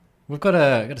we've got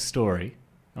a story.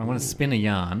 I want to spin a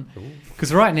yarn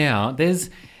because right now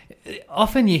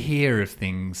often you hear of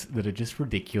things that are just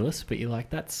ridiculous, but you're like,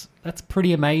 that's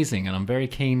pretty amazing, and I'm very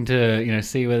keen to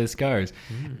see where this goes.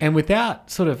 And without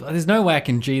there's no way I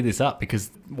can G this up because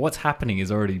what's happening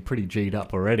is already pretty G'd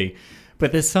up already.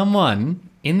 But there's someone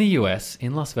in the US,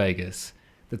 in Las Vegas,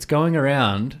 that's going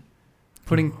around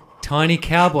putting tiny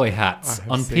cowboy hats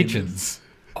on pigeons.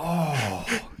 Oh,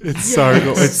 it's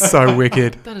so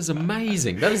wicked. That is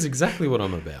amazing. That is exactly what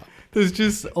I'm about. There's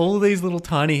just all these little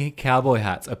tiny cowboy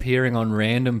hats appearing on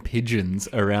random pigeons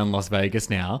around Las Vegas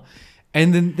now.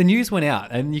 And then the news went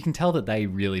out, and you can tell that they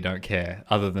really don't care,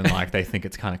 other than they think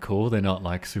it's kind of cool. They're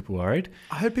not super worried.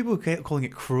 I heard people calling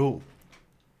it cruel.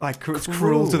 It's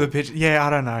cruel to the pigeons. Yeah, I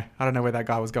don't know where that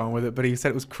guy was going with it, but he said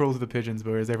it was cruel to the pigeons,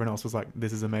 whereas everyone else was like,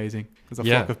 this is amazing. There's a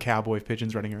flock of cowboy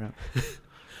pigeons running around.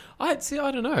 I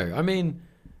don't know. I mean,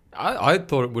 I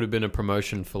thought it would have been a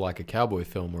promotion for a cowboy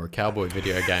film or a cowboy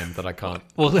video game that I can't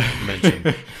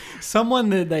mention. Someone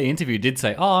that they interviewed did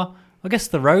say, I guess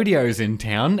the rodeo's in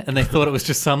town, and they thought it was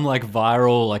just some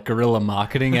viral guerrilla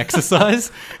marketing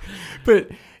exercise. But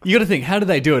you got to think, how do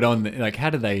they do it how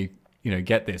do they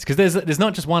get this? Because there's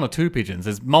not just one or two pigeons.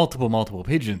 There's multiple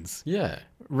pigeons. Yeah.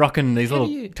 Rocking these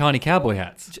tiny cowboy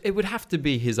hats. It would have to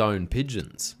be his own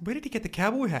pigeons. Where did he get the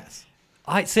cowboy hats?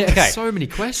 I see. Okay. So many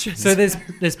questions. So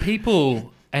there's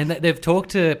people, and they've talked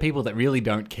to people that really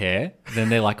don't care. Then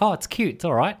they're like, oh, it's cute, it's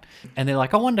all right. And they're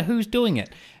like, I wonder who's doing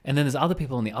it. And then there's other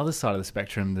people on the other side of the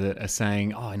spectrum that are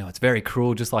saying, oh, no, it's very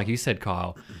cruel, just like you said,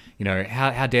 Kyle.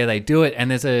 How dare they do it? And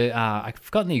there's I've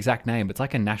forgotten the exact name, but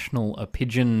it's a national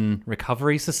pigeon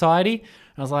recovery society.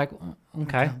 And I was like,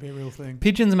 okay. Can't be a real thing.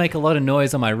 Pigeons make a lot of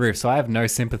noise on my roof, so I have no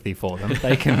sympathy for them.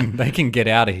 They can get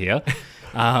out of here.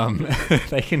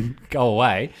 They can go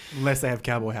away. Unless they have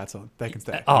cowboy hats on, they can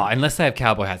stay. Oh, unless they have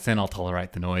cowboy hats, then I'll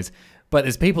tolerate the noise. But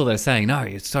there's people that are saying, no,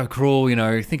 it's so cruel,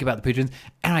 think about the pigeons.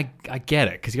 And I get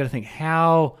it, because you got to think,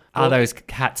 how are those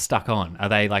hats stuck on? Are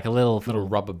they a little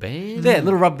rubber band? Yeah,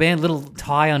 little rubber band, little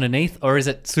tie underneath, or is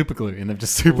it super glue? And they've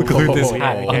just super glued this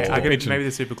hat onto the pigeon. Maybe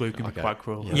the super glue can be quite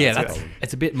cruel. Yeah,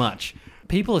 it's a bit much.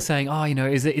 People are saying, oh,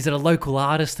 is it a local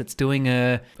artist that's doing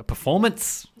a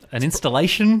performance? An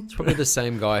installation? It's probably the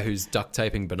same guy who's duct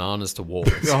taping bananas to walls.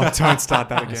 Oh, don't start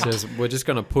that again. It says, we're just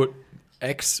going to put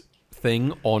X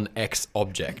thing on X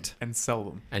object. And sell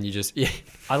them. And you just,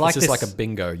 I like it's just this. like a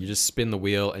bingo. You just spin the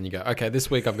wheel and you go, okay,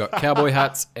 this week I've got cowboy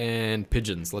hats and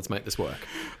pigeons. Let's make this work.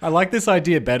 I like this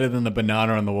idea better than the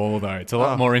banana on the wall, though. It's a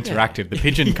lot more interactive. The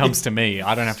pigeon comes to me.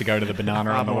 I don't have to go to the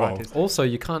banana on the wall. Also,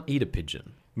 you can't eat a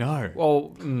pigeon. No.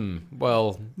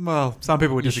 Well, some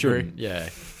people would disagree. Shouldn't. Yeah.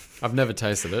 I've never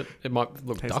tasted it. It might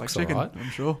look Tastes duck's like chicken, alright. I'm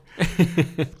sure.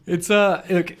 It's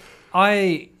look,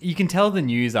 you can tell the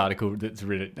news article that's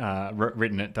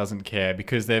written it doesn't care,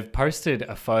 because they've posted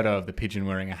a photo of the pigeon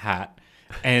wearing a hat,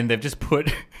 and they've just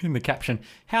put in the caption,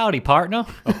 "Howdy, partner."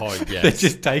 Oh yes. They're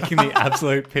just taking the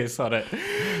absolute piss on it.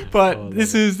 But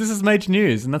this is major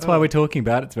news, and that's why we're talking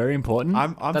about it. It's very important.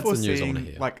 I'm That's the news I wanna foreseeing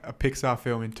hear. a Pixar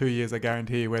film in 2 years, I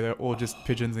guarantee, where they're all just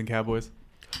pigeons and cowboys.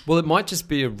 Well, it might just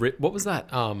be what was that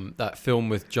that film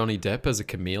with Johnny Depp as a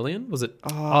chameleon? Was it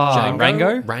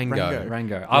Rango?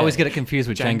 Rango. I always get it confused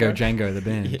with Django the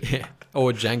band. Yeah.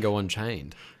 Or Django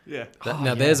Unchained. Yeah.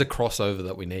 There's a crossover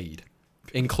that we need,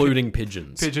 including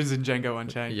pigeons. Pigeons and Django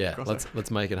Unchained. Yeah,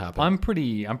 let's make it happen. I'm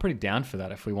pretty down for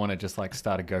that if we want to just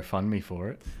start a GoFundMe for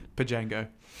it. Pajango.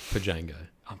 For Django.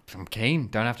 I'm keen.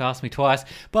 Don't have to ask me twice.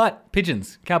 But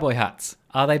pigeons, cowboy hats,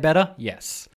 are they better?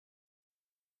 Yes.